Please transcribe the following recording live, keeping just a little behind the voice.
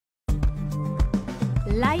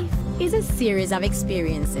Life is a series of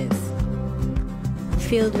experiences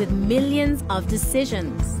filled with millions of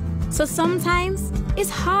decisions. So sometimes it's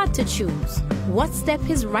hard to choose what step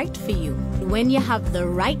is right for you. When you have the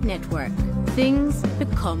right network, things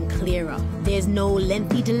become clearer. There's no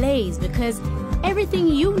lengthy delays because everything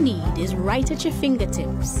you need is right at your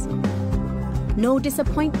fingertips. No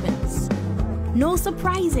disappointments, no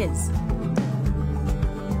surprises.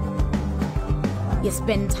 You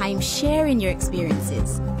spend time sharing your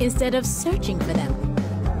experiences instead of searching for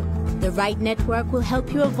them. The right network will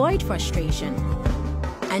help you avoid frustration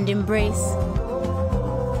and embrace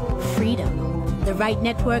freedom. The right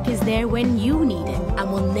network is there when you need it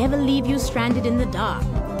and will never leave you stranded in the dark.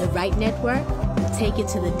 The right network will take you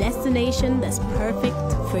to the destination that's perfect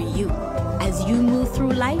for you. As you move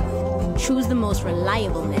through life, choose the most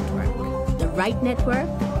reliable network. The right network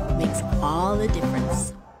makes all the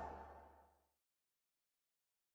difference.